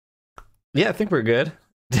Yeah, I think we're good.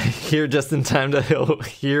 Here just in time to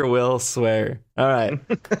hear Will swear. All right.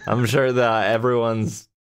 I'm sure that everyone's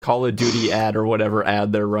Call of Duty ad or whatever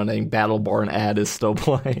ad they're running, Battleborn ad, is still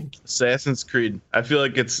playing. Assassin's Creed. I feel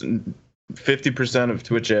like it's 50% of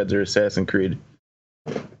Twitch ads are Assassin's Creed.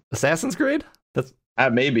 Assassin's Creed? That's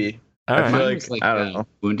maybe. all I right. feel Mine was I don't know.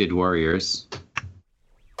 Wounded Warriors.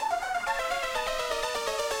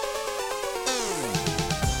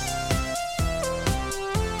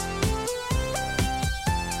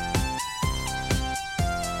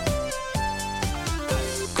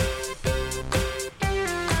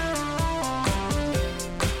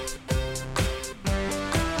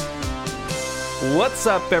 What's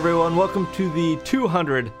up, everyone? Welcome to the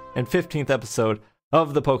 215th episode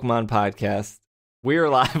of the Pokemon Podcast. We are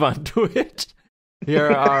live on Twitch. Here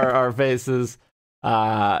are our faces.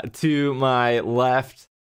 To my left,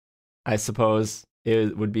 I suppose,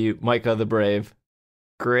 it would be Micah the Brave.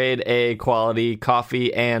 Grade A quality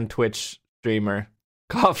coffee and Twitch streamer.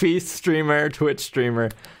 Coffee streamer, Twitch streamer,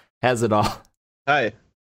 has it all. Hi.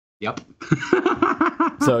 Yep.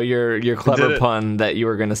 So your did clever it. pun that you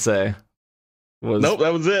were going to say was... Nope,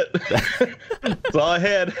 that was it. That's all I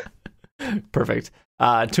had. Perfect.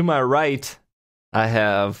 To my right, I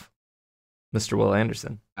have Mr. Will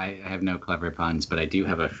Anderson. I have no clever puns, but I do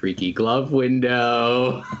have a freaky glove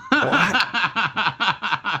window.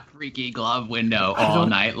 Freaky glove window all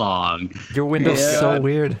night long. Your window's Yeah. so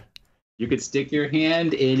weird. You could stick your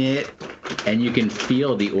hand in it, and you can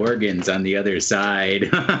feel the organs on the other side.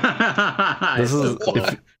 This is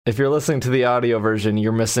if you're listening to the audio version,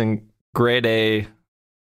 you're missing grade A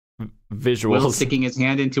visuals. Will sticking his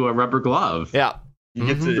hand into a rubber glove. Yeah. You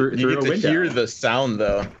get to, Through you a get to window. hear the sound,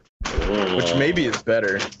 though, which maybe is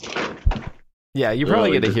better. Yeah, you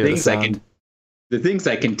probably get to hear the sound. The things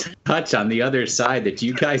I can touch on the other side that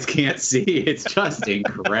you guys can't see. It's just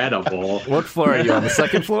incredible. What floor are you on? The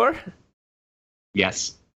second floor?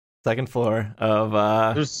 Yes. Second floor of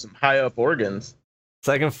There's some high up organs.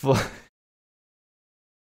 second floor.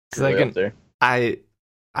 Really up Second there. I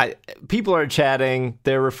people are chatting.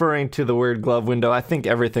 They're referring to the word glove window. I think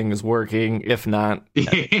everything is working. If not,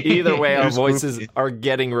 either way, our There's voices Whoopi. are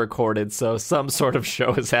getting recorded, so some sort of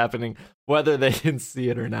show is happening, whether they can see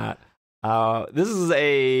it or not. This is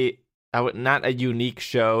not a unique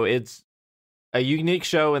show. It's a unique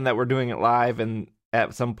show in that we're doing it live, and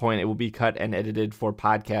at some point it will be cut and edited for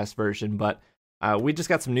podcast version. But we just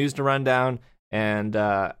got some news to run down, and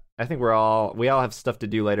I think we all have stuff to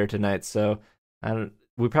do later tonight, so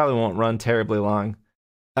we probably won't run terribly long.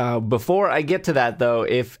 Before I get to that, though,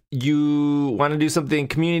 if you want to do something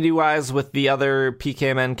community-wise with the other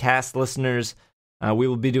PKMN cast listeners, we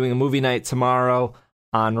will be doing a movie night tomorrow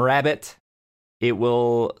on Rabbit. It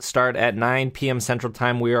will start at 9 p.m. Central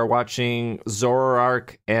Time. We are watching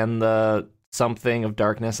Zoroark and the Something of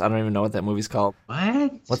Darkness. I don't even know what that movie's called.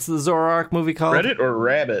 What? What's the Zoroark movie called? Reddit or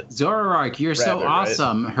Rabbit? Zoroark, you're so Rabbit, right?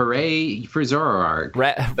 awesome. Hooray for Zoroark.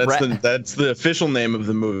 That's the official name of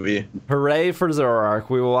the movie. Hooray for Zoroark.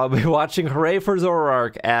 We will be watching Hooray for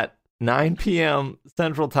Zoroark at 9 p.m.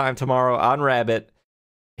 Central Time tomorrow on Rabbit.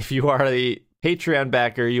 If you are the Patreon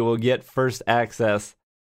backer, you will get first access.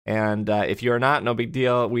 And if you are not, no big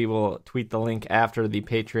deal. We will tweet the link after the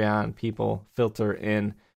Patreon people filter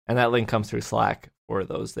in. And that link comes through Slack for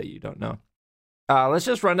those that you don't know. Let's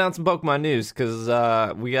just run down some Pokemon news,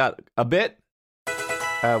 because we got a bit.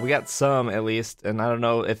 We got some, at least. And I don't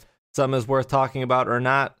know if some is worth talking about or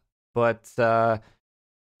not. But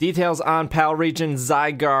details on PAL region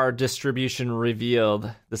Zygarde distribution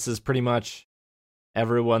revealed. This is pretty much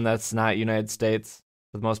everyone that's not United States,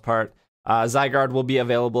 for the most part. Zygarde will be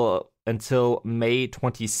available until May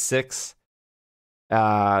 26th.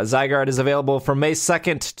 Zygarde is available from May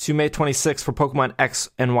 2nd to May 26th for Pokemon X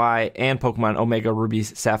and Y and Pokemon Omega Ruby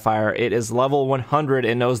Sapphire. It is level 100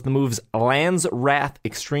 and knows the moves Land's Wrath,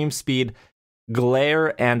 Extreme Speed,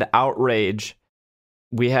 Glare, and Outrage.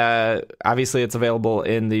 Obviously it's available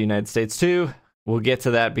in the United States too. We'll get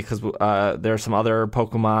to that because there are some other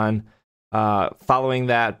Pokemon following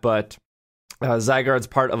that, but Zygarde's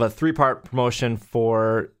part of a 3-part promotion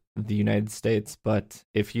for the United States, but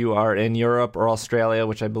if you are in Europe or Australia,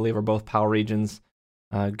 which I believe are both PAL regions,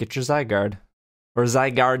 get your Zygarde or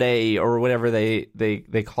Zygarde or whatever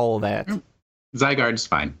they call that. Zygarde's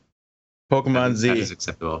fine. Pokemon That is Z.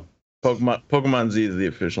 acceptable. Pokemon Z is the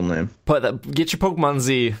official name. Get your Pokemon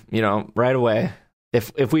Z, right away.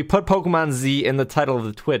 If we put Pokemon Z in the title of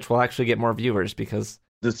the Twitch, we'll actually get more viewers because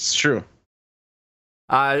That's true.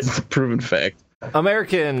 It's a proven fact.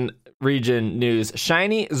 American region news: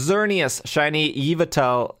 Shiny Xerneas, Shiny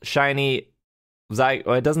Yveltal, Shiny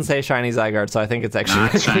Well, it doesn't say shiny Zygarde, so I think it's actually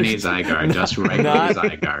Not shiny Zygarde, just regular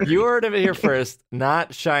Zygarde. You heard of it here first.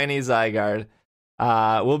 Not shiny Zygarde.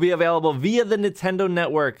 Will be available via the Nintendo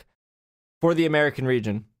Network for the American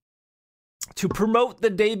region. To promote the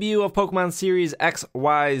debut of Pokemon Series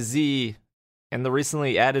XYZ and the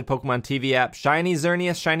recently added Pokemon TV app, Shiny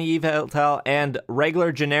Xerneas, Shiny Yveltal, and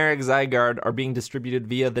regular generic Zygarde are being distributed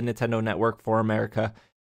via the Nintendo Network for America.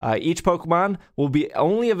 Each Pokemon will be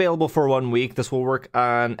only available for 1 week. This will work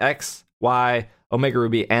on X, Y, Omega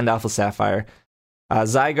Ruby, and Alpha Sapphire.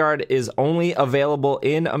 Zygarde is only available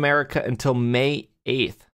in America until May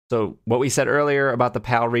 8th. So what we said earlier about the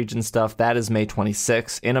PAL region stuff, that is May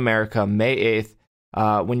 26th. In America, May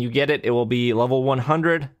 8th. When you get it, it will be level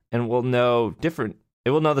 100, and will know different. It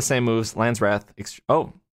will know the same moves, Land's Wrath.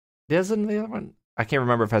 Isn't the other one? I can't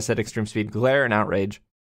remember if I said Extreme Speed, Glare, and Outrage.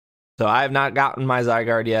 So I have not gotten my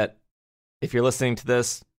Zygarde yet. If you're listening to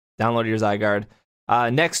this, download your Zygarde.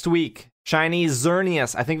 Next week, Shiny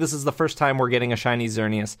Xerneas. I think this is the first time we're getting a Shiny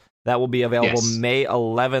Xerneas. That will be available May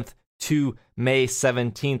 11th to May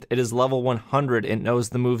 17th. It is level 100. It knows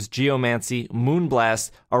the moves Geomancy, Moonblast,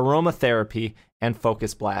 Aromatherapy, and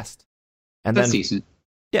Focus Blast. And That's then, decent.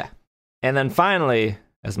 Yeah. And then finally,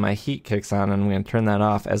 as my heat kicks on, and I'm going to turn that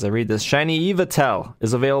off as I read this, Shiny Yveltal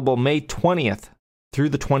is available May 20th through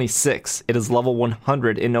the 26th. It is level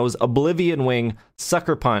 100. It knows Oblivion Wing,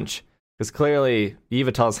 Sucker Punch, because clearly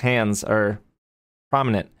Yveltal's hands are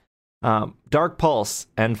prominent. Dark Pulse,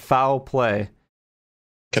 and Foul Play.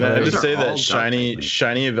 Can I just say that shiny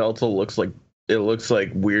Yveltal looks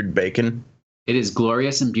like weird bacon? It is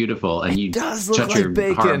glorious and beautiful, and you does look shut like your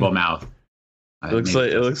bacon. horrible mouth. It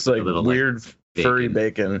looks like weird furry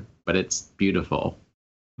bacon. But it's beautiful.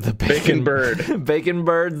 The Bacon bird. Bacon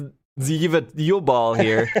bird Yule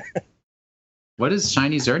here. What does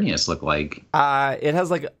shiny Xerneas look like? It has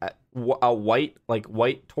like a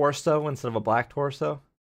white torso instead of a black torso.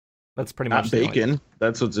 That's pretty much not bacon.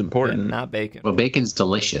 That's what's important. Yeah, not bacon. Well, bacon's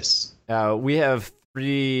delicious. We have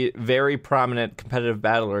 3 very prominent competitive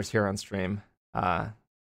battlers here on stream.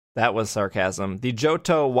 That was sarcasm. The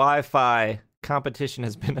Johto Wi-Fi competition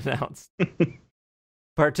has been announced.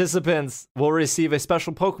 Participants will receive a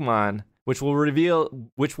special Pokemon, which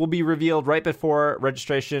will be revealed right before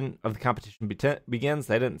registration of the competition begins.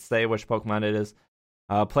 They didn't say which Pokemon it is.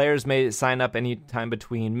 Players may sign up anytime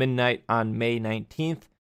between midnight on May 19th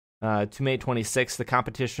to May 26th. The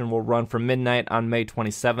competition will run from midnight on May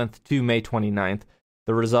 27th to May 29th.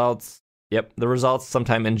 The results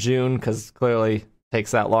sometime in June, because clearly it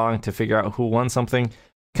takes that long to figure out who won something.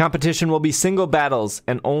 Competition will be single battles,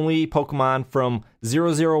 and only Pokemon from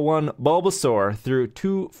 001 Bulbasaur through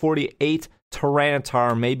 248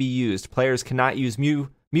 Tyranitar may be used. Players cannot use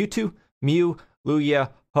Mewtwo, Mew,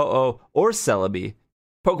 Lugia, Ho-Oh, or Celebi.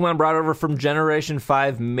 Pokemon brought over from Generation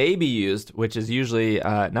 5 may be used, which is usually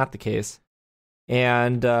not the case.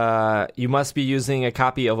 And you must be using a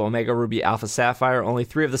copy of Omega Ruby Alpha Sapphire. Only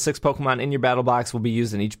 3 of the 6 Pokemon in your battle box will be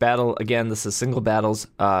used in each battle. Again, this is single battles.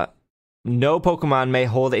 No Pokemon may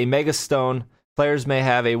hold a Mega Stone. Players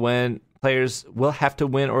will have to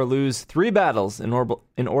win or lose 3 battles in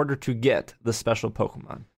order to get the special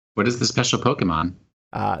Pokemon. What is the special Pokemon?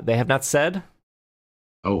 They have not said.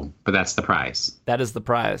 Oh, but that's the prize. That is the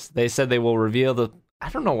prize. They said they will reveal the... I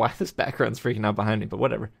don't know why this background's freaking out behind me, but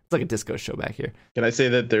whatever. It's like a disco show back here. Can I say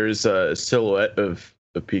that there's a silhouette of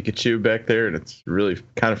a Pikachu back there, and it's really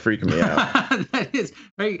kind of freaking me out. That is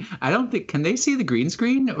right. I don't think. Can they see the green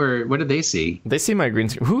screen, or what do they see? They see my green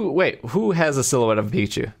screen. Who has a silhouette of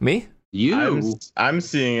Pikachu? Me? You. I'm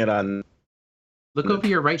seeing it on. Look over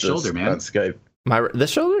your right shoulder, man. On Skype.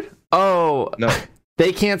 This shoulder? Oh no.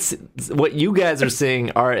 They can't see. What you guys are seeing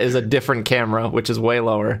is a different camera, which is way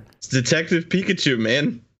lower. It's Detective Pikachu,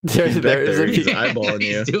 man. There is he's eyeballing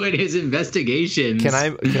you. He's doing his investigations. Can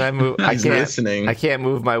I move? He's listening. I can't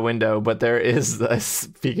move my window, but there is this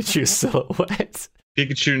Pikachu silhouette.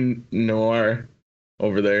 Pikachu Noir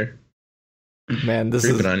over there. Man, this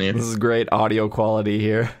is great audio quality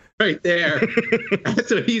here. Right there. That's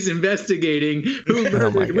what he's investigating. Who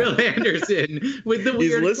murdered Will Anderson with the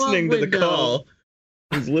weird He's listening to the call.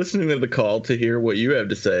 He's listening to the call to hear what you have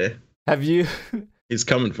to say. Have you? He's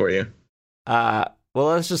coming for you. Well,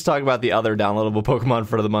 let's just talk about the other downloadable Pokemon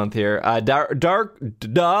for the month here. Darkrai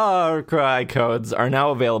codes are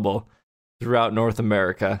now available throughout North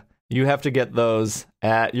America. You have to get those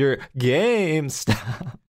at your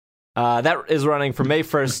GameStop. That is running from May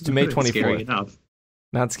 1st to May 24th. Scary enough.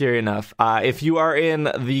 Not scary enough. If you are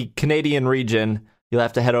in the Canadian region, you'll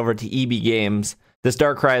have to head over to EB Games. This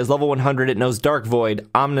Darkrai is level 100. It knows Dark Void,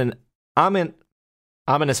 Ominous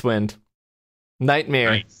Wind,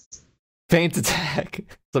 Nightmare, Feint Attack.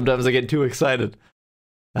 Sometimes I get too excited.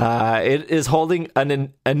 It is holding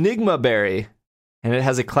an Enigma Berry, and it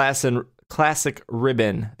has a classic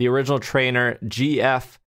ribbon. The original trainer,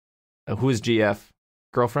 GF. Who is GF?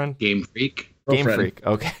 Girlfriend? Game Freak. Game Freak.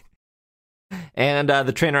 Okay. And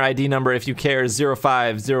the trainer ID number, if you care, is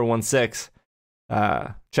 05016.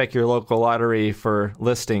 Check your local lottery for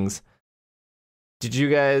listings. Did you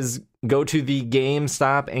guys go to the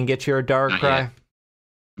GameStop and get your Darkrai?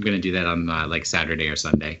 I'm going to do that on like Saturday or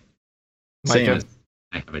Sunday. Same.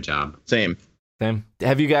 I have a job. Same.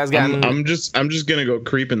 Have you guys gotten? I'm just gonna go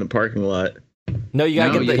creep in the parking lot. No, you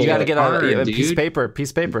gotta get a piece of paper. Piece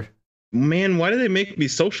of paper. Man, why do they make me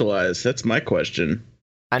socialize? That's my question.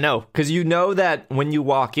 I know, because you know that when you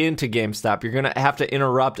walk into GameStop, you're gonna have to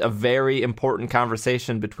interrupt a very important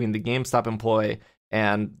conversation between the GameStop employee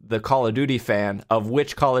and the Call of Duty fan of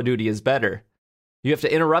which Call of Duty is better. You have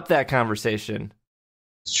to interrupt that conversation.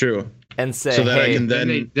 It's true. And say, so that hey, I can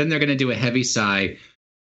then they're going to do a heavy sigh.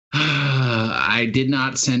 I did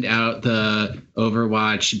not send out the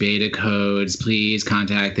Overwatch beta codes. Please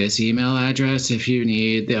contact this email address if you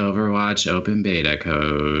need the Overwatch open beta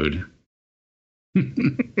code.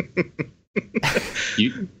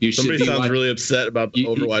 you Somebody sounds really upset about the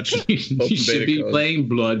Overwatch open beta You should be code. playing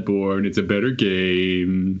Bloodborne. It's a better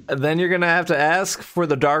game. And then you're going to have to ask for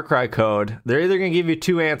the Darkrai code. They're either going to give you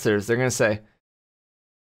two answers. They're going to say,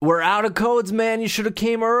 we're out of codes, man. You should have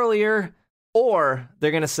came earlier. Or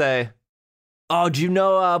they're going to say, oh, do you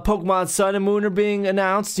know Pokemon Sun and Moon are being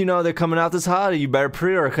announced? You know, they're coming out this holiday. You better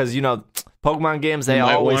pre-order because, you know, Pokemon games, they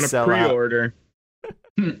always sell pre-order.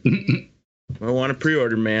 I want a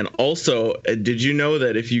pre-order, man. Also, did you know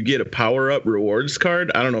that if you get a power-up rewards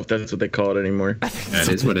card, I don't know if that's what they call it anymore. That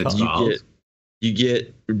is what it's called. You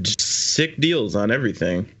get just sick deals on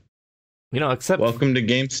everything. You know, except... Welcome to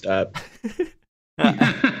GameStop.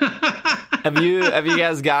 Have you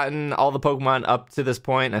guys gotten all the Pokemon up to this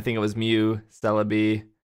point? I think it was Mew, Celebi.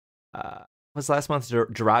 What's last month?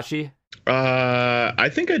 Jirachi? I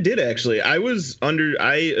think I did, actually. I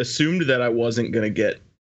assumed that I wasn't going to get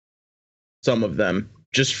some of them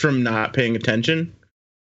just from not paying attention.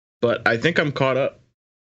 But I think I'm caught up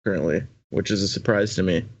currently, which is a surprise to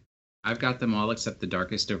me. I've got them all except the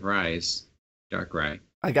Darkest of Rise, Darkrai.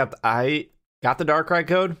 I got the Darkrai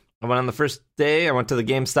code. I went on the first day. I went to the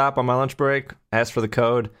GameStop on my lunch break, asked for the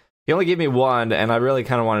code. He only gave me one, and I really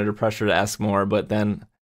kind of wanted to pressure to ask more, but then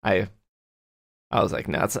I was like,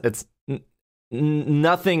 no, it's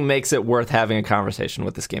nothing makes it worth having a conversation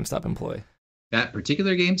with this GameStop employee. That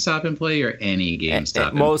particular GameStop employee or any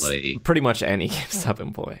GameStop employee? Pretty much any GameStop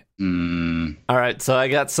employee. All right, so I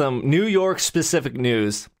got some New York specific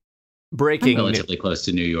news. I'm relatively close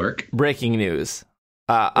to New York. Breaking news.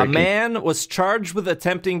 A man was charged with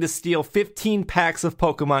attempting to steal 15 packs of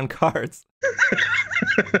Pokemon cards.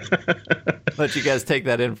 Let you guys take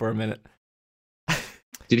that in for a minute.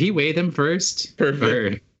 Did he weigh them first?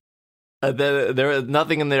 Perfect. There was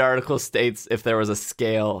nothing in the article states if there was a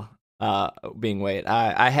scale being weighed.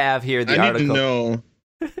 I have here the article.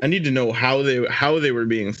 I need to know how they were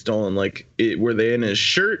being stolen. Like, were they in his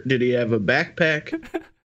shirt? Did he have a backpack?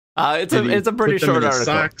 It's a pretty short article.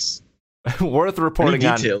 Socks? Worth reporting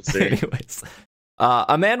on. There. Anyways,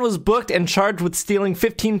 a man was booked and charged with stealing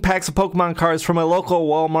 15 packs of Pokemon cards from a local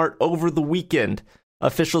Walmart over the weekend.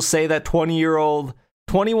 Officials say that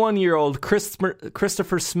 21-year-old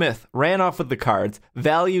Christopher Smith ran off with the cards,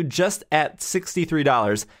 valued just at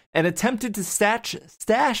 $63, and attempted to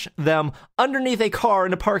stash them underneath a car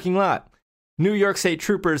in a parking lot. New York State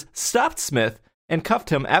troopers stopped Smith and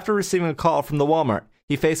cuffed him after receiving a call from the Walmart.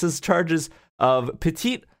 He faces charges of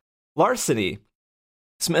petite larceny.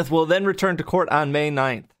 Smith will then return to court on May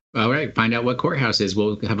 9th. All right, find out what courthouse is.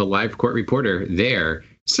 We'll have a live court reporter there.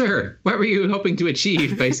 Sir, what were you hoping to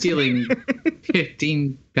achieve by stealing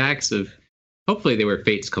 15 packs of... Hopefully they were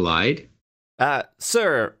Fates Collide.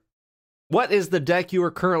 Sir, what is the deck you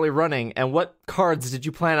are currently running, and what cards did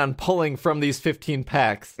you plan on pulling from these 15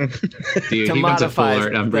 packs? Dude, he wants a full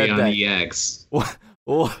art Umbreon EX.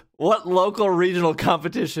 What local regional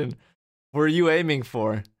competition were you aiming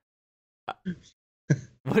for?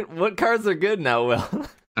 What cards are good now, Will?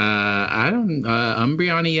 I don't.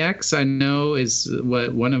 Umbreon EX, I know, is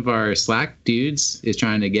what one of our Slack dudes is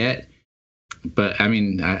trying to get. But I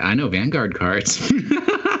mean, I know Vanguard cards.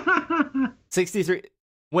 63.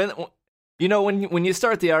 When you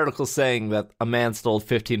start the article saying that a man stole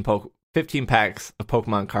 15 packs of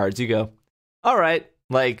Pokemon cards, you go, all right,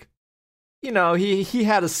 like, you know, he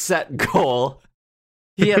had a set goal.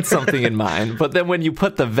 He had something in mind. But then when you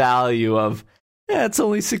put the value of, it's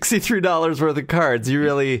only $63 worth of cards, you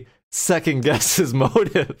really second guess his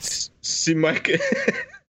motives. See, Mike,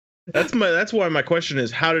 that's why my question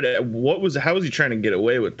is, how was he trying to get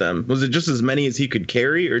away with them? Was it just as many as he could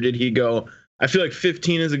carry, or did he go, I feel like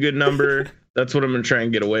 15 is a good number. That's what I'm going to try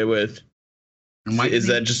and get away with. Is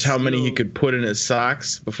that just how many he could put in his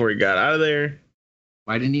socks before he got out of there?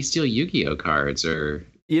 Why didn't he steal Yu-Gi-Oh cards or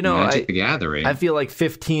Magic the Gathering? I feel like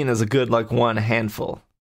 15 is a good one handful.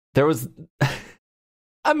 There was,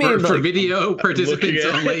 I mean, for video participants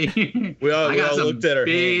only. we all looked at our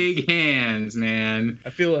big hands, man. I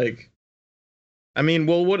feel like,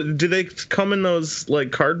 what do they come in those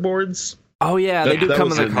cardboards? Oh yeah, they do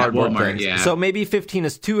come in the cardboard Walmart, things. yeah. So maybe 15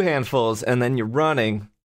 is 2 handfuls, and then you're running.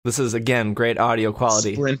 This is again great audio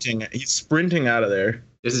quality. He's sprinting out of there.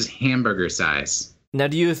 This is hamburger size. Now,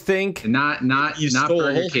 do you think not you stole Burger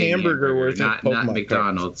a whole King hamburger worth not of Pokemon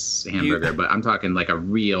McDonald's hamburger, but I'm talking like a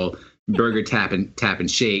real burger tap and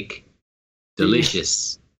shake,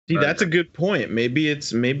 delicious. See, that's a good point. Maybe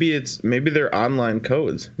they're online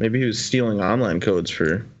codes. Maybe he was stealing online codes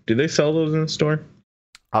for. Do they sell those in the store?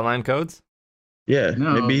 online codes? Yeah,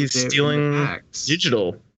 No, maybe he's stealing packs.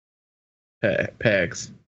 digital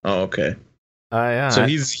packs. Oh, okay. Yeah. So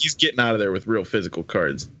he's getting out of there with real physical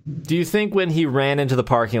cards. Do you think when he ran into the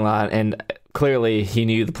parking lot, and clearly he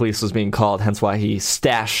knew the police was being called, hence why he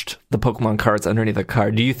stashed the Pokemon cards underneath the car,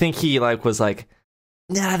 do you think he was like,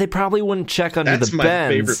 nah, they probably wouldn't check under That's the my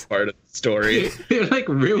bends? favorite part of the story. They're like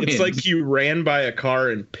ruined. It's like you ran by a car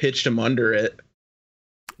and pitched him under it.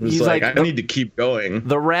 It's He's like, like, I need to keep going.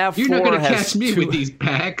 The RAV4 You're not going to has catch me with these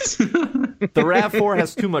packs. The RAV4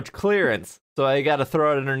 has too much clearance, so I got to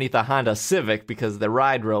throw it underneath a Honda Civic because they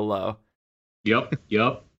ride real low. Yup.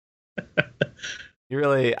 You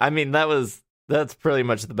really, that's pretty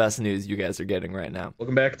much the best news you guys are getting right now.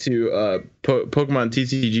 Welcome back to Pokemon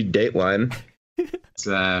TCG Dateline.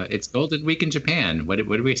 It's Golden Week in Japan. What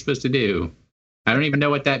are we supposed to do? I don't even know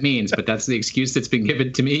what that means, but that's the excuse that's been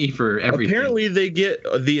given to me for everything. Apparently, they get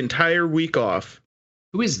the entire week off.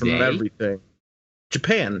 Who is from they? everything.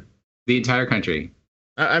 Japan. The entire country.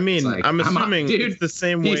 I'm assuming it's the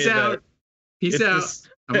same way. Peace out. Peace out.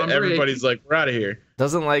 I'm on break. Everybody's like, we're out of here.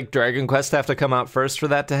 Doesn't Dragon Quest have to come out first for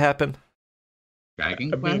that to happen?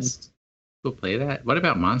 Dragon Quest? We'll play that. What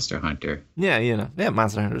about Monster Hunter? Yeah,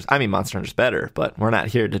 Monster Hunter's. Monster Hunter's better, but we're not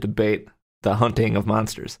here to debate the hunting of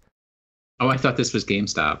monsters. Oh, I thought this was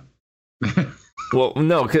GameStop. Well,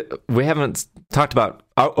 no, we haven't talked about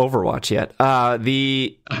Overwatch yet.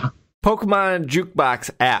 The Pokemon Jukebox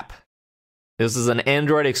app. This is an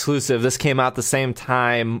Android exclusive. This came out the same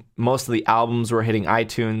time most of the albums were hitting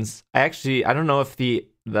iTunes. I don't know if the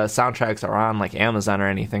soundtracks are on Amazon or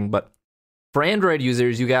anything, but for Android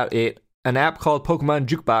users, you got an app called Pokemon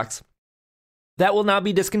Jukebox. That will now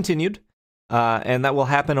be discontinued, and that will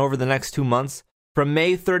happen over the next 2 months. From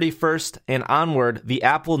May 31st and onward, the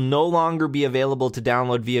app will no longer be available to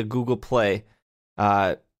download via Google Play.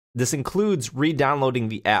 This includes re-downloading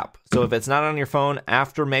the app. So if it's not on your phone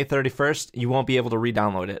after May 31st, you won't be able to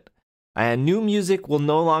re-download it. And new music will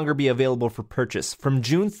no longer be available for purchase. From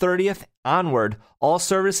June 30th onward, all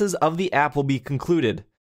services of the app will be concluded.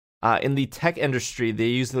 In the tech industry, they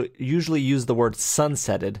usually use the word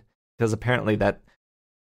sunsetted, because apparently that...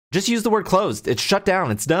 Just use the word closed. It's shut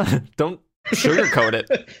down. It's done. Don't sugarcoat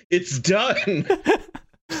it. It's done.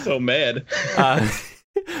 So mad.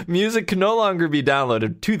 Music can no longer be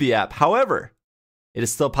downloaded to the app. However, it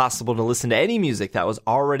is still possible to listen to any music that was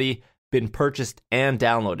already been purchased and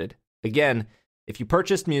downloaded. Again, if you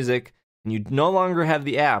purchased music and you no longer have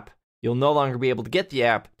the app, you'll no longer be able to get the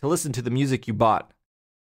app to listen to the music you bought.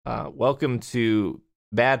 Welcome to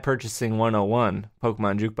Bad Purchasing 101,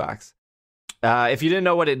 Pokemon Jukebox. If you didn't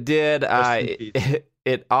know what it did,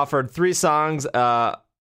 it offered 3 songs.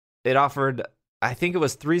 It offered, I think it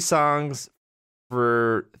was 3 songs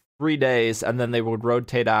for 3 days, and then they would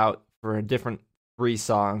rotate out for a different 3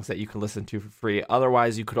 songs that you could listen to for free.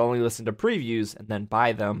 Otherwise, you could only listen to previews and then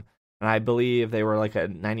buy them. And I believe they were like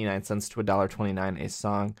 99 cents to $1.29 a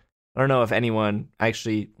song. I don't know if anyone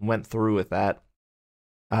actually went through with that.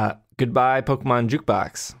 Goodbye, Pokemon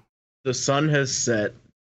Jukebox. The sun has set.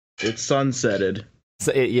 It's sunsetted.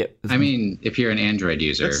 So if you're an Android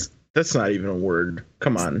user. That's not even a word.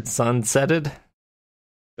 Come on. Sunsetted?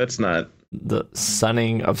 That's not. The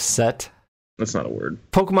sunning of set? That's not a word.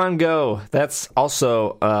 Pokemon Go. That's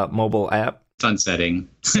also a mobile app. Sunsetting.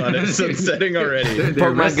 Sunsetting already.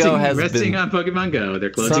 They're Pokemon Go has resting been on Pokemon Go.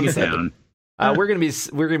 They're closing it down. We're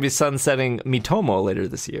gonna be sunsetting Miitomo later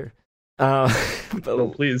this year.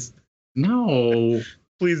 Oh, please. No.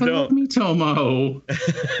 Please don't. Miitomo.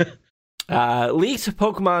 Leaked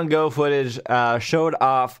Pokemon Go footage showed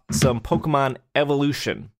off some Pokemon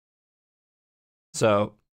evolution.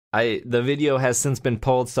 So the video has since been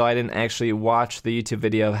pulled, so I didn't actually watch the YouTube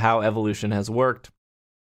video of how evolution has worked.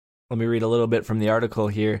 Let me read a little bit from the article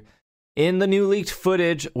here. In the new leaked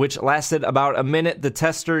footage, which lasted about a minute, the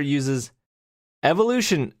tester uses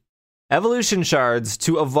evolution shards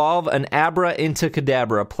to evolve an Abra into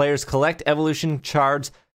Kadabra. Players collect evolution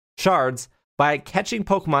shards by catching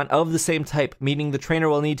Pokemon of the same type, meaning the trainer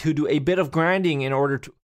will need to do a bit of grinding in order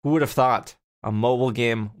to... Who would have thought? A mobile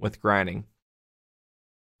game with grinding.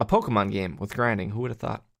 A Pokemon game with grinding. Who would have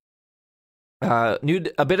thought? A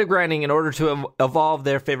bit of grinding in order to evolve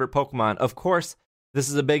their favorite Pokemon. Of course, this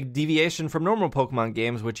is a big deviation from normal Pokemon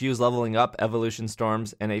games, which use leveling up, evolution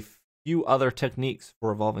storms, and a few other techniques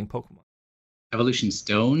for evolving Pokemon. Evolution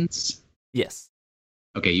stones? Yes.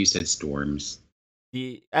 Okay, you said storms.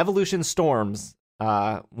 The evolution storms,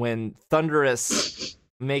 when Thundurus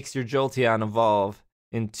makes your Jolteon evolve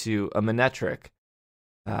into a Manectric,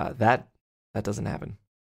 that doesn't happen.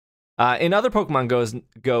 In other Pokemon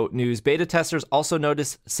Go news, beta testers also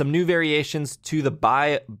noticed some new variations to the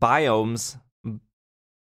biodomes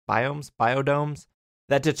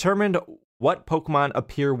that determined what Pokemon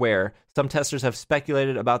appear where. Some testers have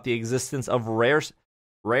speculated about the existence of rare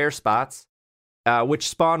spots, which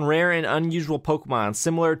spawn rare and unusual Pokemon.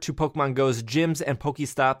 Similar to Pokemon Go's gyms and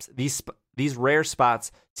Pokestops, these rare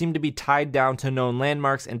spots seem to be tied down to known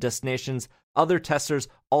landmarks and destinations. Other testers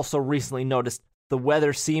also recently noticed the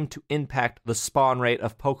weather seemed to impact the spawn rate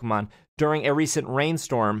of Pokemon. During a recent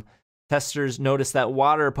rainstorm, testers noticed that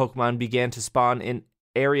water Pokemon began to spawn in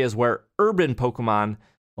areas where urban Pokemon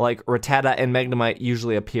like Rattata and Magnemite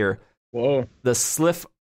usually appear. Whoa. The Sylph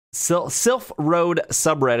Road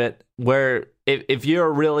subreddit, where if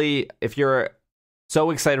you're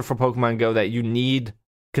so excited for Pokemon Go that you need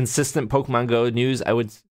consistent Pokemon Go news, I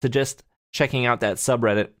would suggest checking out that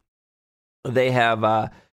subreddit. They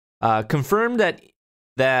have confirmed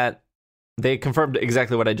that they confirmed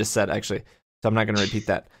exactly what I just said, actually. So I'm not going to repeat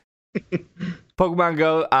that. Pokemon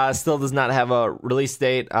Go still does not have a release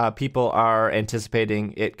date. People are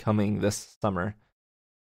anticipating it coming this summer.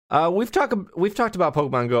 We've talked about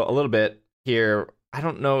Pokemon Go a little bit here. I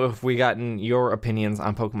don't know if we gotten your opinions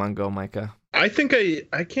on Pokemon Go, Micah. I think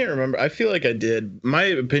I can't remember. I feel like I did. My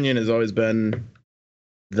opinion has always been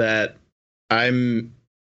that I'm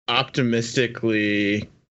optimistically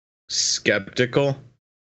skeptical,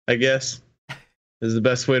 I guess, is the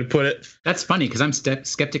best way to put it. That's funny because I'm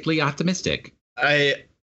skeptically optimistic. I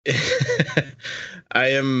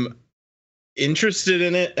am interested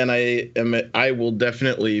in it, and I will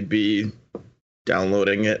definitely be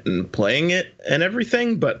downloading it and playing it and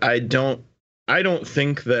everything, but I don't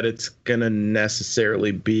think that it's gonna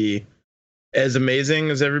necessarily be as amazing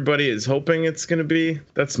as everybody is hoping it's gonna be.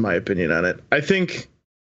 That's my opinion on it. I think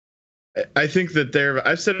that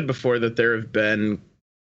I've said it before that there have been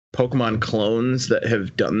Pokemon clones that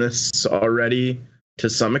have done this already to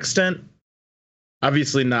some extent.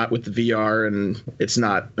 Obviously not with the VR, and it's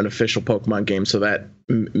not an official Pokemon game, so that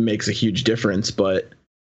makes a huge difference, but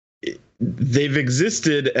they've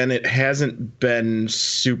existed and it hasn't been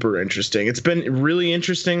super interesting. It's been really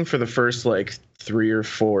interesting for the first like 3 or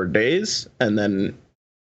 4 days, and then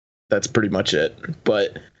that's pretty much it.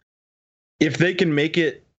 But if they can make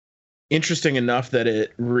it interesting enough that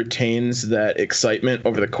it retains that excitement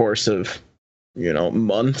over the course of,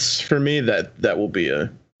 months, for me, that will be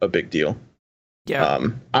a big deal. Yeah.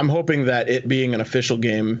 I'm hoping that it being an official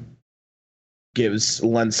game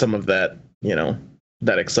lends some of that,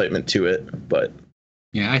 that excitement to it. But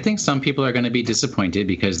yeah, I think some people are going to be disappointed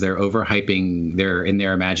because they're overhyping in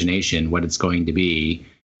their imagination what it's going to be.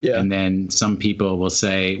 Yeah. And then some people will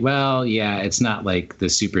say, well, yeah, it's not like the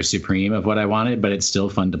super supreme of what I wanted, but it's still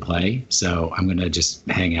fun to play. So I'm going to just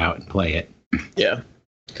hang out and play it. Yeah.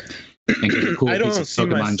 And get a cool piece of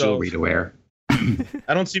Pokemon jewelry to wear.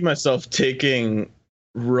 I don't see myself taking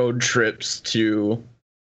road trips to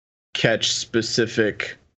catch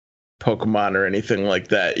specific Pokemon or anything like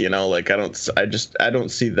that. I don't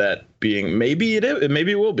see that being. Maybe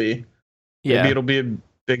it will be. Yeah. Maybe it'll be a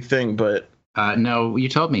big thing, but. No, you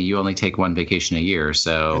told me you only take one vacation a year,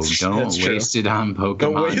 so don't waste it on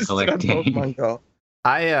Pokemon collecting.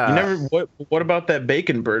 What about that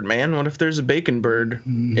bacon bird, man? What if there's a bacon bird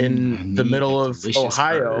in the middle of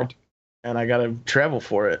Ohio bird, and I gotta travel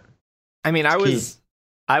for it? I mean, I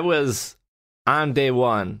was on day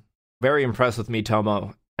one very impressed with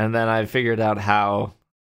Miitomo, and then I figured out how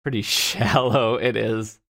pretty shallow it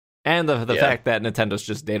is, and the fact that Nintendo's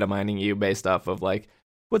just data mining you based off of like,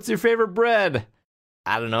 what's your favorite bread?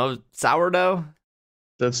 I don't know, sourdough.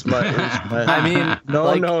 That's my. I mean,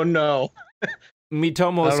 no.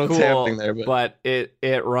 Mitomo's what's cool, happening there, but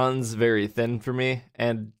it runs very thin for me.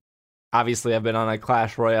 And obviously, I've been on a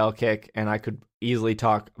Clash Royale kick, and I could easily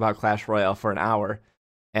talk about Clash Royale for an hour.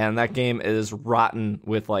 And that game is rotten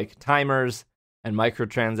with like timers and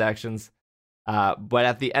microtransactions. But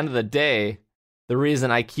at the end of the day, the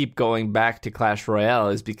reason I keep going back to Clash Royale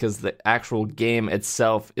is because the actual game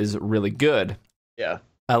itself is really good. Yeah.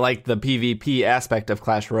 I like the PvP aspect of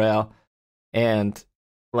Clash Royale. And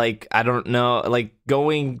like, I don't know, like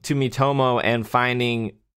going to Mitomo and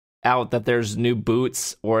finding out that there's new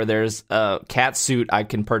boots or there's a cat suit I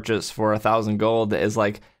can purchase for 1,000 gold is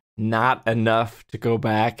like not enough to go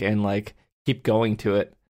back and like keep going to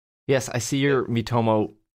it. Yes, I see your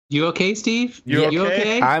Mitomo. You okay, Steve? You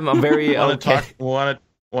okay? I'm a very okay. Want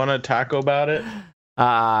to talk about it?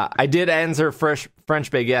 I did answer French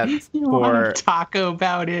baguette for taco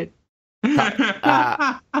about it.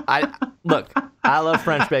 I love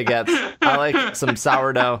French baguettes. I like some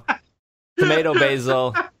sourdough, tomato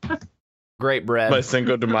basil, great bread. My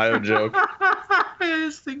Cinco de Mayo joke.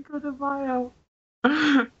 Cinco de Mayo.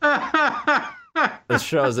 This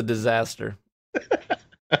show is a disaster.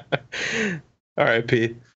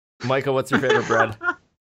 R.I.P. Michael, what's your favorite bread?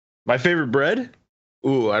 My favorite bread?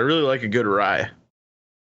 Ooh, I really like a good rye.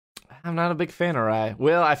 I'm not a big fan of rye.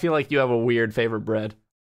 Will, I feel like you have a weird favorite bread.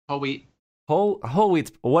 Whole wheat. Whole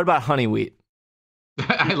wheat. What about honey wheat?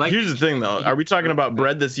 I like. Here's the thing, though. Are we talking about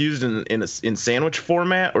bread that's used in sandwich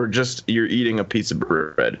format, or just you're eating a piece of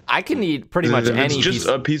bread? I can eat pretty much If any it's just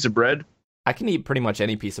a piece of bread. I can eat pretty much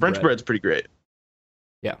any piece of French bread. bread's pretty great.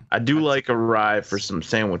 Yeah. I do like a rye for some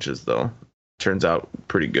sandwiches, though. Turns out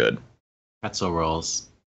pretty good. Pretzel rolls.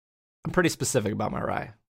 I'm pretty specific about my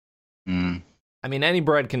rye. Mm. I mean, any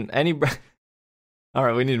bread can... All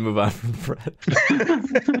right, we need to move on from bread.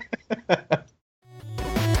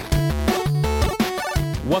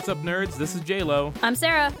 What's up, nerds? This is J-Lo. I'm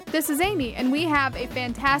Sarah. This is Amy, and we have a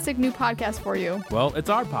fantastic new podcast for you. Well, it's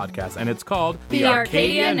our podcast, and it's called The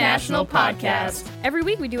Arcadia National Podcast. Every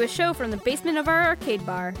week we do a show from the basement of our arcade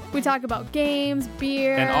bar. We talk about games,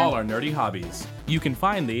 beer, and all our nerdy hobbies. You can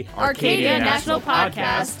find the Arcadia National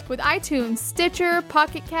Podcast with iTunes, Stitcher,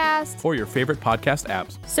 Pocket Cast, or your favorite podcast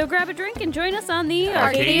apps. So grab a drink and join us on the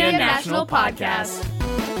Arcadia National Podcast.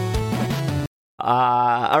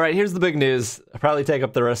 All right, here's the big news. I'll probably take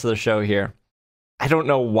up the rest of the show here. I don't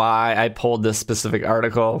know why I pulled this specific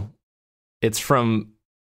article. It's from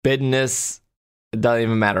Business. It doesn't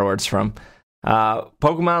even matter where it's from.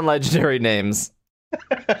 Pokemon legendary names.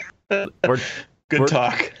 Good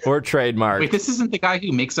talk. Or trademark. Wait, this isn't the guy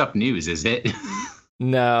who makes up news, is it?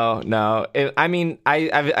 No. I mean,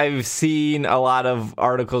 I've seen a lot of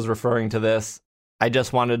articles referring to this. I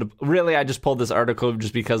just pulled this article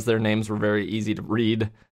just because their names were very easy to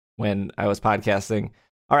read when I was podcasting.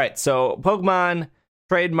 All right, so Pokemon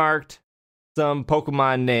trademarked some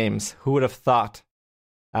Pokemon names. Who would have thought?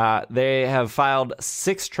 They have filed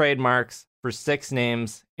 6 trademarks for 6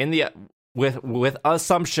 names with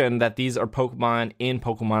assumption that these are Pokemon in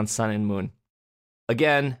Pokemon Sun and Moon.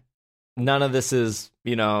 Again, none of this is,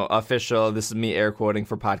 official. This is me air quoting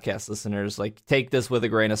for podcast listeners. Like, take this with a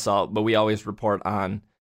grain of salt, but we always report on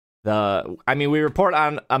we report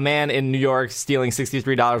on a man in New York stealing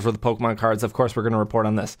 $63 worth of Pokemon cards. Of course, we're going to report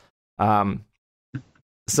on this.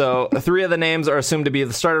 So 3 of the names are assumed to be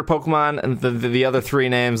the starter Pokemon, and the other 3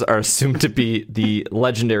 names are assumed to be the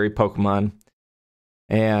legendary Pokemon.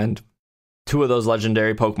 And 2 of those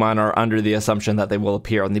legendary Pokemon are under the assumption that they will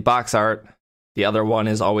appear on the box art. The other one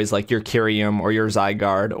is always like your Kyurem or your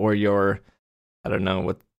Zygarde or your, I don't know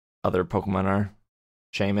what other Pokemon are.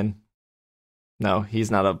 Shaman. No, he's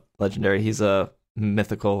not a legendary. He's a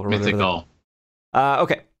mythical. Or Mythical.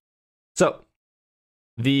 Okay. So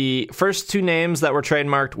the first 2 names that were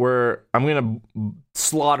trademarked were, I'm going to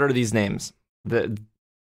slaughter these names. The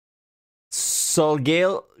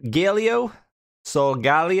Solgaleo.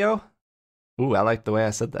 Ooh, I like the way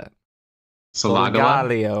I said that.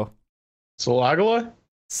 Solgaleo. Solagala?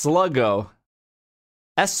 Sluggo.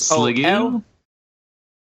 Solgaleo.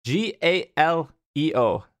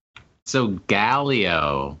 So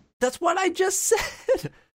Galio. That's what I just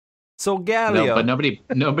said. Solgaleo. No, but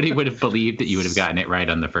nobody would have believed that you would have gotten it right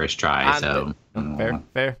on the first try.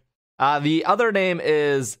 Fair. The other name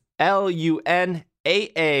is Lunaala.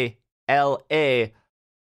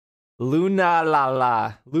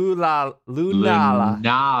 Lunala.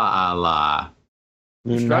 Lunala.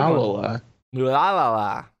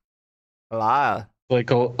 Like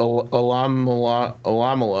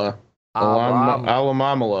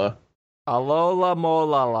Alamala. Alola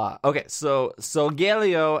Molala. Okay, so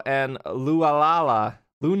Solgaleo and Lunala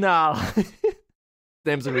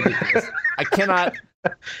names are ridiculous. I cannot.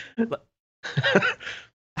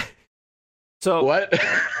 So What?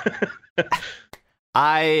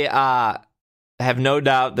 I have no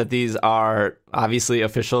doubt that these are obviously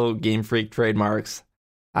official Game Freak trademarks.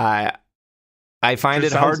 I find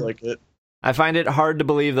it hard. Like it. I find it hard to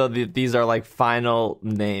believe though that these are like final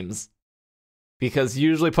names, because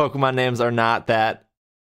usually Pokemon names are not that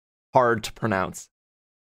hard to pronounce.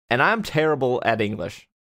 And I'm terrible at English.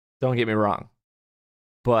 Don't get me wrong.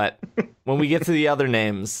 But when we get to the other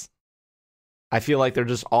names, I feel like they're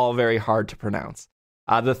just all very hard to pronounce.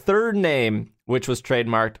 The third name, which was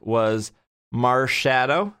trademarked, was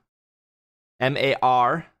Marshadow.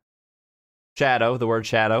 M-A-R. Shadow, the word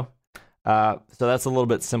shadow. So that's a little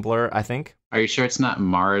bit simpler, I think. Are you sure it's not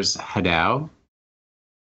Mars Haddow?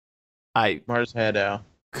 Mars Haddow.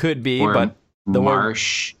 Could be, Or but the word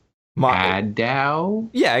Marsh Haddow?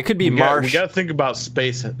 yeah, it could be We Marsh. got to think about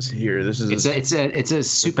space here. This is It's a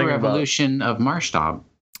super about- evolution of Marshtomp.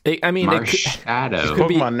 Marshadow. could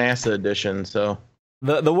be- Pokemon NASA edition. So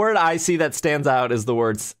The word I see that stands out is the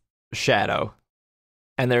word shadow,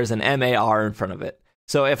 and there's an M-A-R in front of it.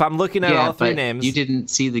 So if I'm looking at all three but names, you didn't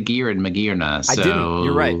see the gear in Magearna, so I didn't.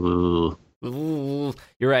 You're right. Ooh,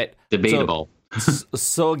 you're right. debatable.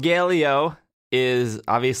 Solgaleo is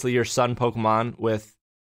obviously your sun Pokemon with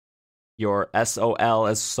your S-O-L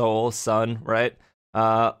as soul, sun, right?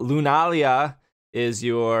 Lunalia is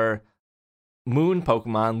your moon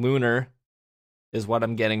Pokemon. Lunar is what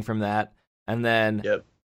I'm getting from that. And then Yep.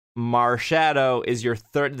 Marshadow is your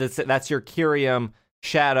third. That's your Kyurem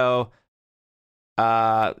Shadow.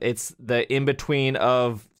 It's the in between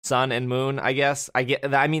of sun and moon, I guess.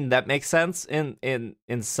 I mean, that makes sense in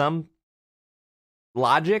some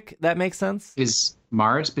logic. That makes sense. Is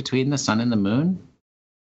Mars between the sun and the moon?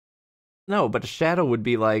 No, but a shadow would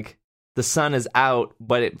be like the sun is out,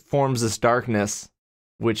 but it forms this darkness,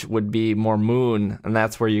 which would be more moon, and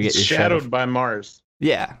that's where you get it's your shadowed shadow. by Mars.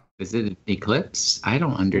 Yeah. Is it an eclipse? I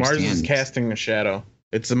don't understand. Mars is casting a shadow.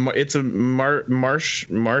 It's a Marshall.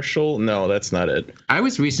 No, that's not it. I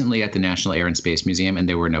was recently at the National Air and Space Museum, and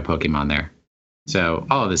there were no Pokemon there. So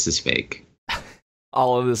all of this is fake.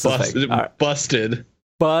 All of this is Busted. fake. All right. Busted.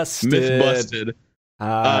 Busted. Myth busted.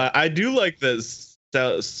 I do like this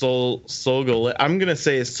Solgaleo. I'm gonna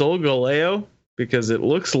say Solgaleo because it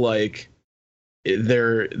looks like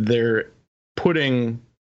they're putting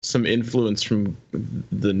some influence from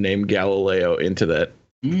the name Galileo into that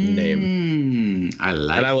name. I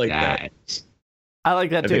like And I like that. I like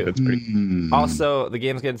that I think too. that's pretty. Also, the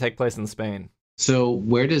game's going to take place in Spain. So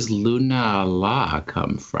where does Luna La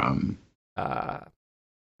come from? I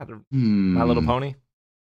don't, My Little Pony.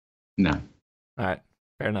 No. All right,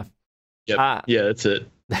 fair enough. Yep. Yeah, that's it.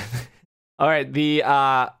 All right, the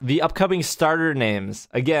upcoming starter names.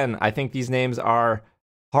 Again, I think these names are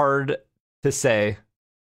hard to say,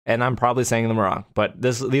 and I'm probably saying them wrong. But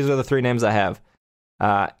these are the three names I have: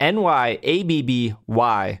 Nyabby,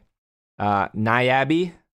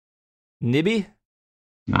 Nyabi, Nibby,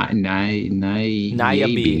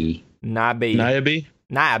 Nyabi.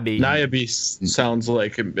 Nabi, Nyabi sounds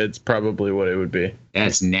like it's probably what it would be.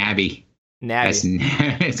 That's Nabby. That's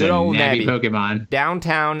Nabby. it's Good a old Nabby Nabby. Pokemon.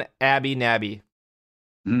 Downtown Abbey Nabby.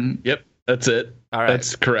 Mhm. Yep, that's it. All right.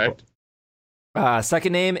 That's correct.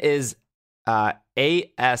 Second name is Ashimari.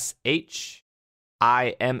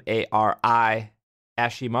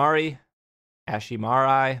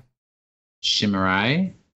 Ashimari.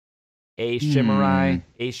 Shimmerai. A Shimmerai.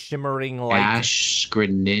 A shimmering light. Ash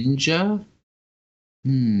Greninja.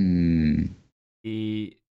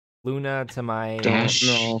 The Luna to my Dash.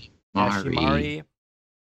 No. Mari. Ashimari.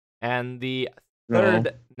 And the No.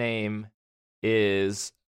 third name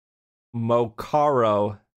is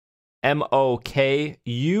Mokaro.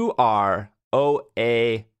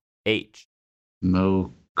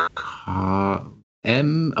 Mokuroah.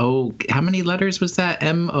 M-O... How many letters was that?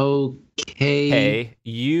 M-O-K... Hey,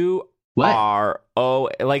 you What? are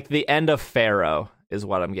like the end of Pharaoh is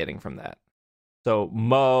what I'm getting from that. So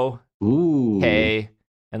Mo, Ooh. K,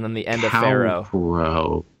 and then the end of Pharaoh.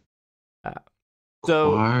 Cowpro.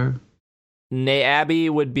 So Quar- Naabi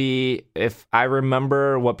would be, if I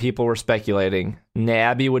remember what people were speculating,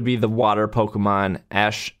 Naabi would be the water Pokemon,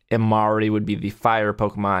 Ashimari would be the fire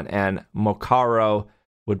Pokemon, and Mokaro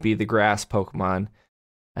would be the grass Pokemon.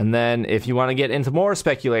 And then if you want to get into more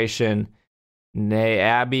speculation,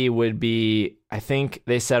 Naabi would be, I think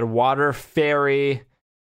they said water fairy,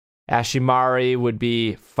 Ashimari would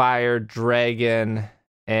be fire dragon,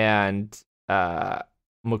 and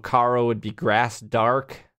Mokaro would be grass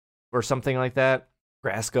dark or something like that.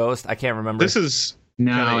 Grass ghost. I can't remember. This is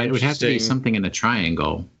No, Kinda it would have to be interesting. something in a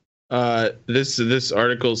triangle. This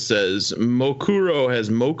article says Mokuro has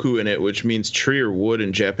Moku in it, which means tree or wood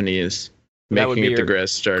in Japanese, That would making be it the your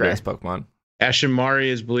grass starter. Grass Pokemon. Ashimari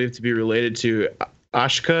is believed to be related to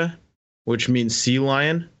Ashka, which means sea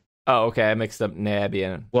lion, Oh, okay. I mixed up Nabi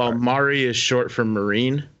and while Mari is short for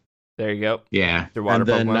marine. there you go. Yeah. Your water And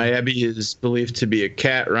then Pokemon. Naibi is believed to be a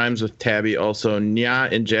cat, rhymes with tabby. Also,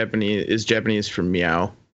 Nya in Japanese is Japanese for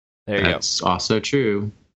meow. There you go. That's also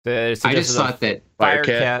true. They I suggested just a thought that Fire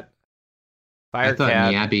Firecat. Cat. Fire I thought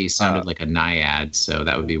Cat. Miyabi sounded like a naiad, so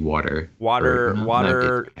that would be water. Water, Or- no,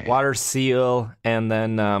 water, that'd be- water seal, and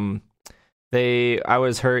then I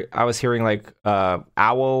was hearing like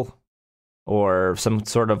owl or some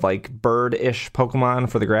sort of like bird-ish Pokemon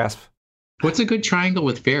for the grass. What's a good triangle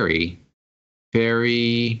with fairy?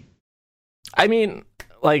 Fairy. I mean,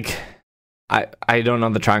 like I don't know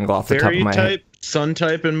the triangle off the top of Fairy my head. type, sun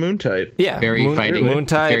type, and moon type. Yeah, Fairy fighting. moon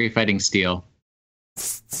type. Fairy fighting steel.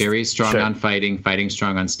 Fairy is strong Sure. on fighting. Fighting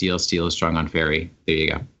strong on steel. Steel is strong on fairy. There you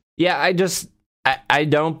go. Yeah, I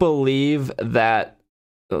don't believe that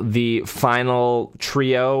the final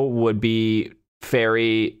trio would be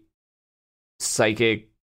fairy, psychic,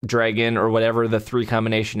 dragon, or whatever the three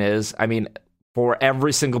combination is. I mean, for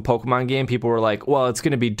every single Pokemon game, people were like, well, it's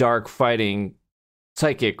going to be dark, fighting,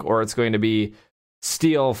 psychic, or it's going to be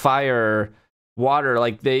steel, fire, water.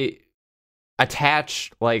 Like, they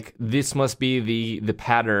attach, like, this must be the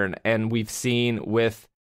pattern. And we've seen with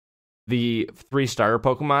the 3 starter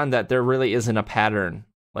Pokemon that there really isn't a pattern.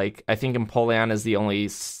 Like, I think Empoleon is the only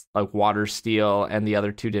like water steel, and the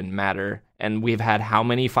other 2 didn't matter. And we've had how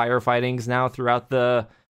many firefightings now throughout the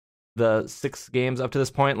 6 games up to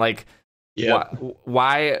this point? Like, Yeah.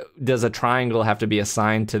 why does a triangle have to be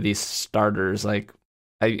assigned to these starters? Like,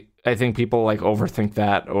 I think people like overthink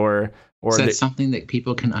that, or So that's something that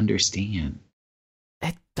people can understand.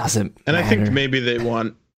 it doesn't. And I think matter. maybe they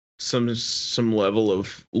want some level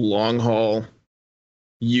of long haul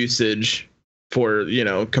usage for, you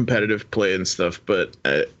know, competitive play and stuff. But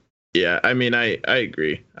yeah, I mean, I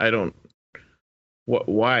agree. I don't.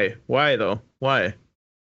 Why though? Why?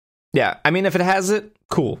 Yeah, I mean, if it has it,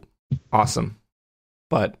 cool, awesome,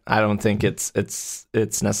 but I don't think it's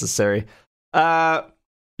necessary.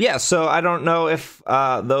 Yeah, so I don't know if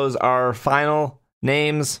those are final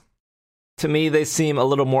names. To me, they seem a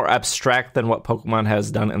little more abstract than what Pokemon has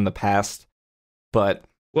done in the past. But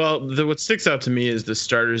Well, what sticks out to me is the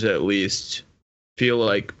starters at least feel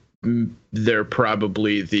like they're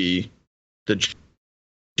probably the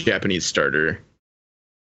Japanese starter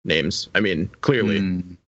names. I mean, clearly,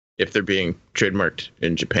 if they're being trademarked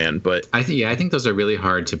in Japan, but I think those are really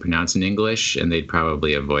hard to pronounce in English, and they'd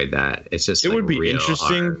probably avoid that. It's just it like, would be real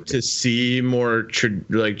interesting hard. to see more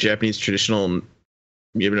like Japanese traditional,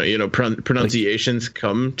 pronunciations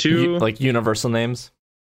come to like universal names,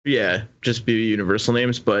 yeah, just be universal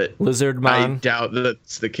names. But I Lizardmon. doubt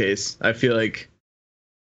that's the case. I feel like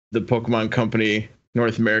the Pokemon Company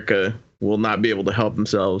North America will not be able to help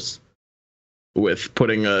themselves with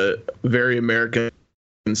putting a very American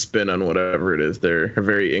spin on whatever it is. They're a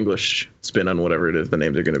very English spin on whatever it is the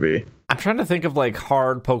names are going to be. I'm trying to think of like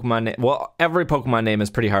hard Pokemon. Well, every Pokemon name is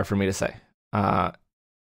pretty hard for me to say. Yveltal,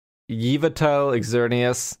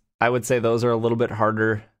 Xerneas, I would say those are a little bit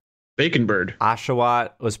harder. Bacon Bird.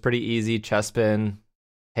 Oshawott was pretty easy. Chespin,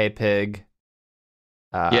 Hey Pig.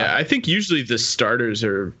 Yeah, I think usually the starters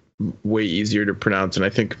are way easier to pronounce, and I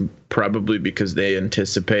think probably because they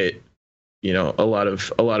anticipate, a lot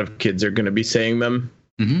of kids are going to be saying them,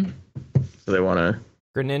 so they want to.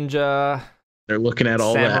 Greninja, They're looking at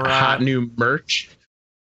all that Samurott. hot new merch.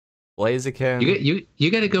 Blaziken.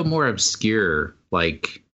 You got to go more obscure,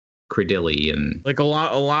 like Credilli and Like a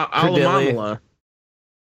lot, Credilli. Alamamala.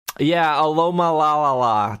 Yeah, Aloma La La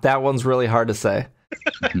La. That one's really hard to say.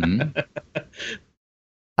 Mhm.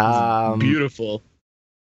 Beautiful.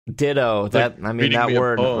 Ditto. Like That reading me a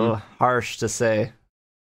word poem. harsh to say.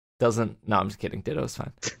 No, I'm just kidding. Ditto's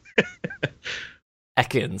fine.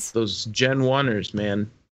 Ekans. Those Gen 1ers,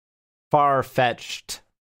 man. Far-fetched.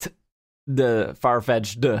 The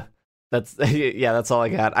far-fetched. That's that's all I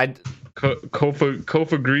got.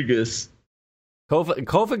 Kofa Grigus.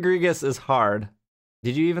 Kofa Grigus is hard.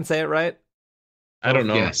 Did you even say it right? I don't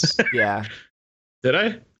know. Yes. Yeah. Did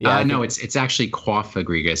I? Yeah. I No, think- it's actually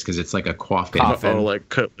Quaffagrigus because it's like a coffin. Coffin. Oh, like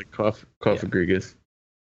Kofa Grigus.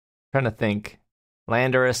 Trying to think.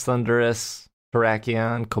 Landorus, Thundurus,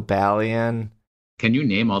 Terrakion, Cobalion. Can you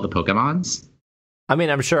name all the Pokemons? I mean,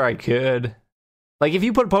 I'm sure I could. Like, if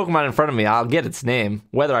you put a Pokemon in front of me, I'll get its name.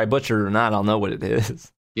 Whether I butcher it or not, I'll know what it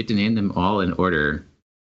is. You have to name them all in order.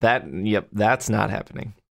 That's not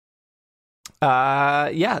happening.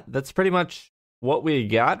 Yeah, that's pretty much what we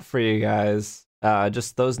got for you guys.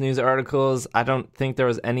 Just those news articles. I don't think there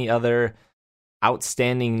was any other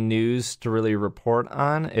outstanding news to really report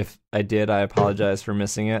on. If I did, I apologize for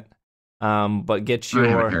missing it. But get I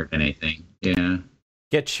haven't your heard anything. Yeah.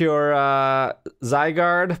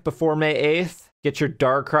 Zygarde before May 8th. Get your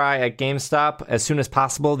Darkrai at GameStop as soon as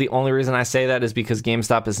possible. The only reason I say that is because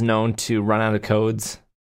GameStop is known to run out of codes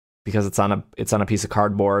because it's on a piece of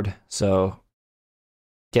cardboard. So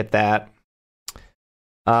get that.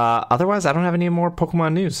 Otherwise, I don't have any more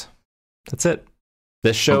Pokemon news. That's it.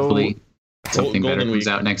 This show. Hopefully something better Golden comes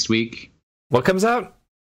Week. out next week. What comes out?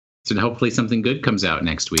 So hopefully something good comes out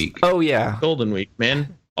next week. Oh yeah, Golden Week,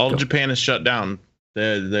 man. All of Japan is shut down.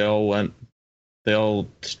 They all went.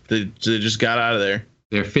 They just got out of there.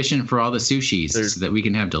 They're fishing for all the sushis They're- so that we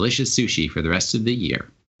can have delicious sushi for the rest of the year.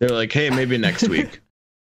 They're like, hey, maybe next week.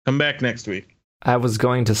 Come back next week. I was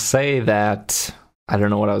going to say that. I don't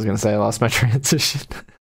know what I was going to say. I lost my transition.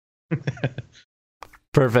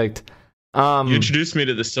 Perfect. You introduced me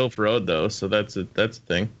to the Sylph Road, though, so that's a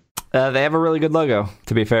thing. They have a really good logo,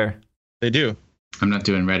 to be fair. They do. I'm not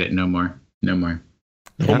doing Reddit no more. No more.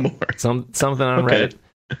 Something on Okay.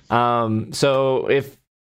 Reddit. So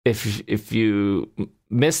if you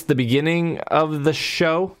missed the beginning of the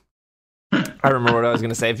show, I remember what I was going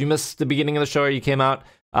to say. If you missed the beginning of the show or you came out,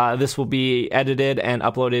 this will be edited and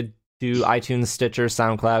uploaded to iTunes, Stitcher,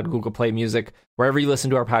 SoundCloud, Google Play Music, wherever you listen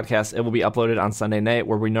to our podcast. It will be uploaded on Sunday night,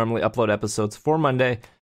 where we normally upload episodes for Monday.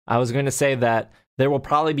 I was going to say that there will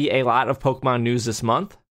probably be a lot of Pokemon news this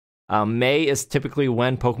month. May is typically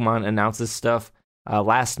when Pokemon announces stuff.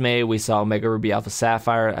 Last May, we saw Mega Ruby Alpha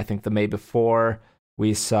Sapphire. I think the May before,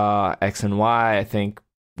 we saw X and Y. I think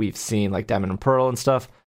we've seen like Diamond and Pearl and stuff.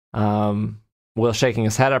 Will shaking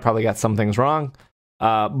his head. I probably got some things wrong.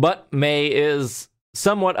 But May is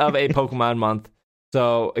somewhat of a Pokemon month.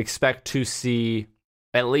 So expect to see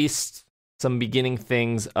at least some beginning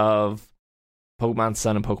things of Pokemon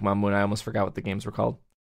Sun and Pokemon Moon. I almost forgot what the games were called.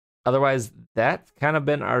 Otherwise, that's kind of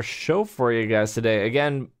been our show for you guys today.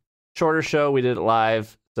 Again, shorter show. We did it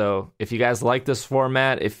live. So if you guys like this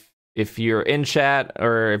format, if you're in chat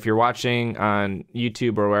or if you're watching on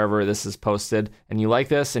YouTube or wherever this is posted and you like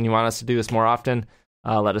this and you want us to do this more often,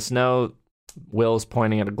 let us know. Will's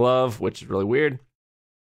pointing at a glove, which is really weird.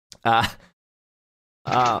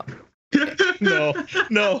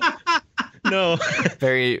 No.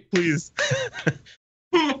 Very, Please.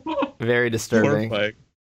 very disturbing.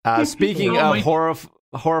 Horrifying. Speaking Oh of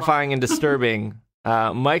horrifying and disturbing,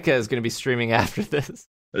 Micah is going to be streaming after this.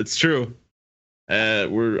 It's true.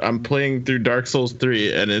 I'm playing through Dark Souls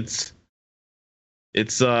 3, and it's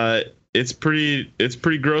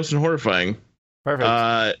pretty gross and horrifying.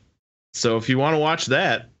 Perfect. So if you want to watch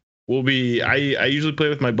that, I usually play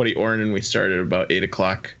with my buddy Oren, and we start at about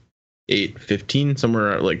 8:00, 8:15,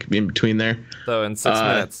 somewhere like in between there. So in 6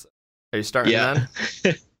 minutes, are you starting Yeah.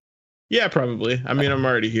 then? Yeah, probably. I mean, I'm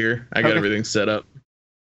already here. I got Okay. everything set up.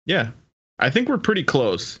 Yeah, I think we're pretty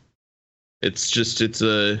close. It's just it's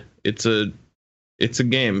a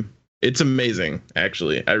game. It's amazing,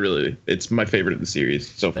 actually. It's my favorite of the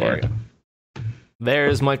series so There far. you go.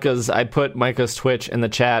 There's Micah's. I put Micah's Twitch in the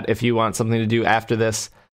chat if you want something to do after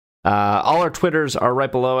this. All our Twitters are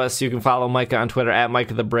right below us. You can follow Micah on Twitter at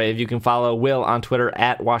Micah the Brave. You can follow Will on Twitter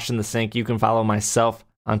at Washing the Sink. You can follow myself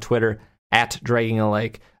on Twitter at Dragging a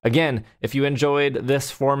Lake. Again, if you enjoyed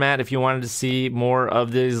this format, if you wanted to see more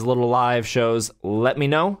of these little live shows, let me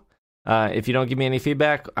know. If you don't give me any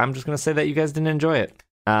feedback, I'm just going to say that you guys didn't enjoy it.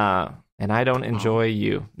 And I don't enjoy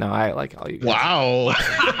you. No, I like all you guys. Wow!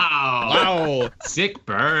 Wow. Wow! Sick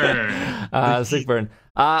burn. Sick burn.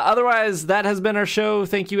 Otherwise, that has been our show.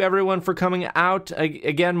 Thank you, everyone, for coming out.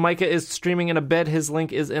 Again, Micah is streaming in a bit. His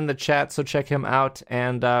link is in the chat, so check him out.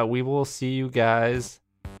 And we will see you guys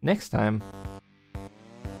next time.